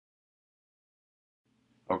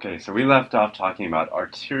Okay, so we left off talking about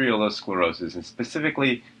arteriolosclerosis and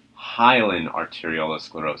specifically hyaline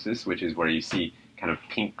arteriolosclerosis, which is where you see kind of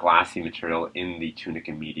pink glassy material in the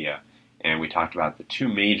tunica media. And we talked about the two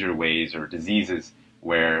major ways or diseases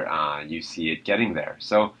where you see it getting there.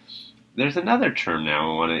 So there's another term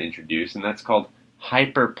now I want to introduce, and that's called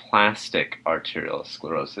hyperplastic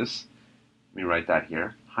arteriolosclerosis. Let me write that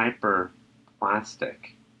here. Hyperplastic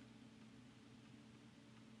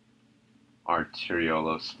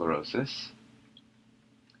arteriolosclerosis.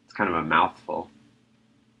 It's kind of a mouthful.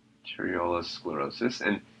 Arteriolosclerosis.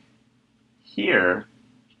 And here,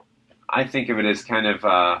 I think of it as kind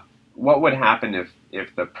of what would happen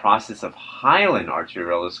if the process of hyaline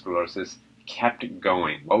arteriolosclerosis kept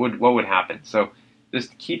going. What would happen? So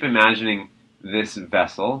just keep imagining this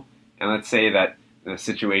vessel, and let's say that the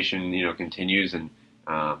situation continues, and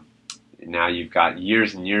now you've got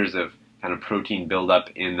years and years of kind of protein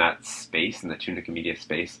buildup in that space, in the tunica media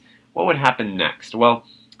space. What would happen next? Well,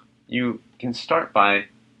 you can start by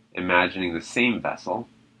imagining the same vessel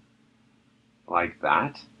like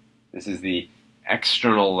that. This is the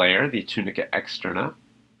external layer, the tunica externa,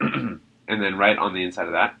 and then right on the inside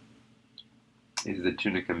of that is the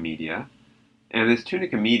tunica media. And this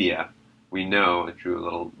tunica media, we know, I drew a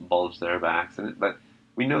little bulge there by accident, but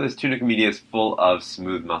we know this tunica media is full of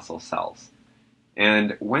smooth muscle cells.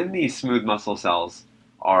 And when these smooth muscle cells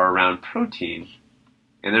are around protein,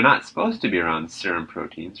 and they're not supposed to be around serum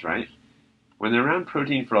proteins, right? When they're around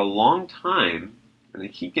protein for a long time, and they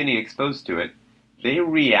keep getting exposed to it, they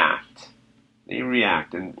react. They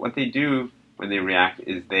react, and what they do when they react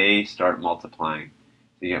is they start multiplying.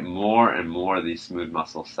 So you get more and more of these smooth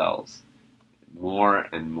muscle cells. More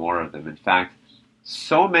and more of them. In fact,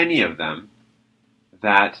 so many of them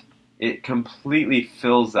that it completely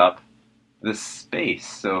fills up the space.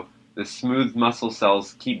 So the smooth muscle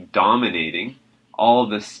cells keep dominating all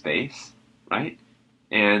the space, right?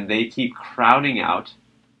 And they keep crowding out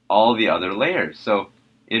all the other layers. So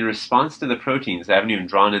in response to the proteins, I haven't even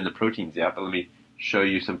drawn in the proteins yet, but let me show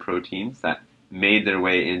you some proteins that made their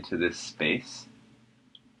way into this space.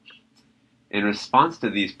 In response to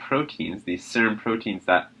these proteins, these serum proteins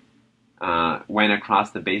that went across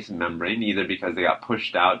the basement membrane, either because they got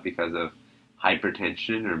pushed out because of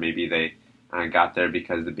hypertension, or maybe they got there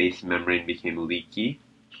because the basement membrane became leaky.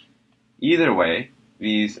 Either way,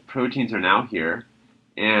 these proteins are now here,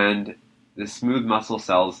 and the smooth muscle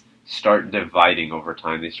cells start dividing over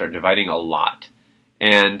time. They start dividing a lot.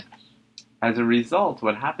 And as a result,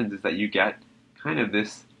 what happens is that you get kind of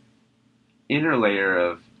this inner layer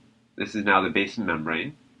of, this is now the basement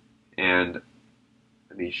membrane, and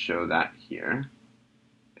let me show that here.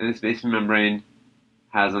 And this basement membrane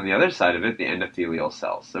has on the other side of it the endothelial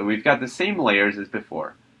cells. So we've got the same layers as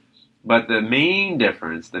before. But the main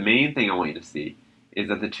difference, the main thing I want you to see, is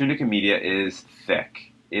that the tunica media is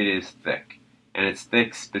thick. It is thick. And it's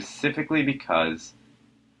thick specifically because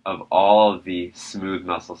of all of the smooth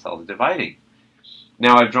muscle cells dividing.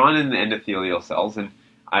 Now I've drawn in the endothelial cells, and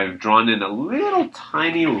I've drawn in a little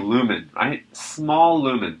tiny lumen, right? Small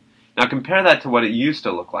lumen. Now compare that to what it used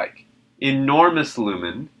to look like. Enormous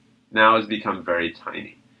lumen now has become very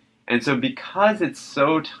tiny. And so because it's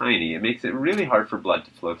so tiny, it makes it really hard for blood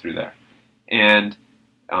to flow through there. And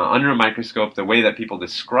under a microscope, the way that people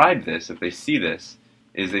describe this, if they see this,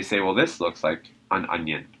 is they say, well, this looks like an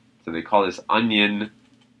onion. So they call this onion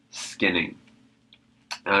skinning,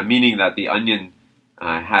 meaning that the onion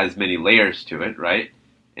has many layers to it, right?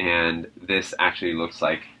 And this actually looks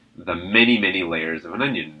like the many, many layers of an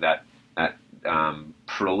onion. That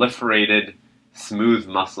proliferated smooth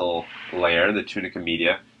muscle layer, the tunica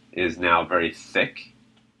media, is now very thick,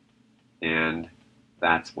 and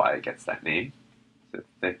that's why it gets that name. It's a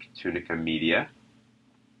thick tunica media.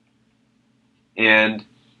 And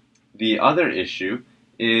the other issue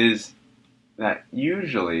is that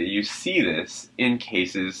usually you see this in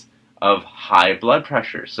cases of high blood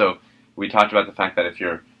pressure. So we talked about the fact that if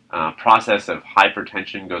your process of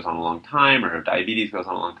hypertension goes on a long time, or if diabetes goes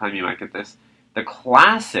on a long time, you might get this. The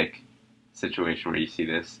classic situation where you see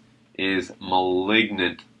this is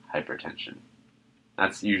malignant hypertension.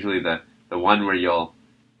 That's usually the one where you'll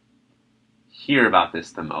hear about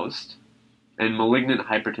this the most. And malignant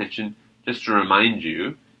hypertension, just to remind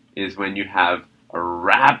you, is when you have a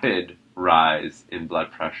rapid rise in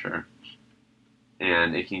blood pressure,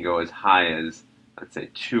 and it can go as high as, let's say,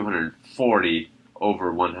 240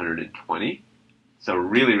 over 120, so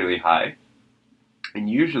really, really high. And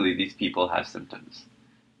usually these people have symptoms.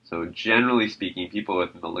 So generally speaking, people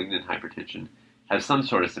with malignant hypertension have some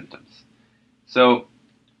sort of symptoms. So,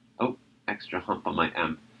 oh, extra hump on my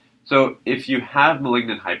M. So if you have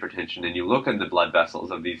malignant hypertension and you look in the blood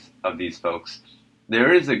vessels of these folks,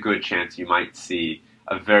 there is a good chance you might see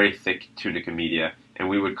a very thick tunica media, and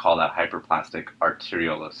we would call that hyperplastic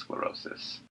arteriolosclerosis.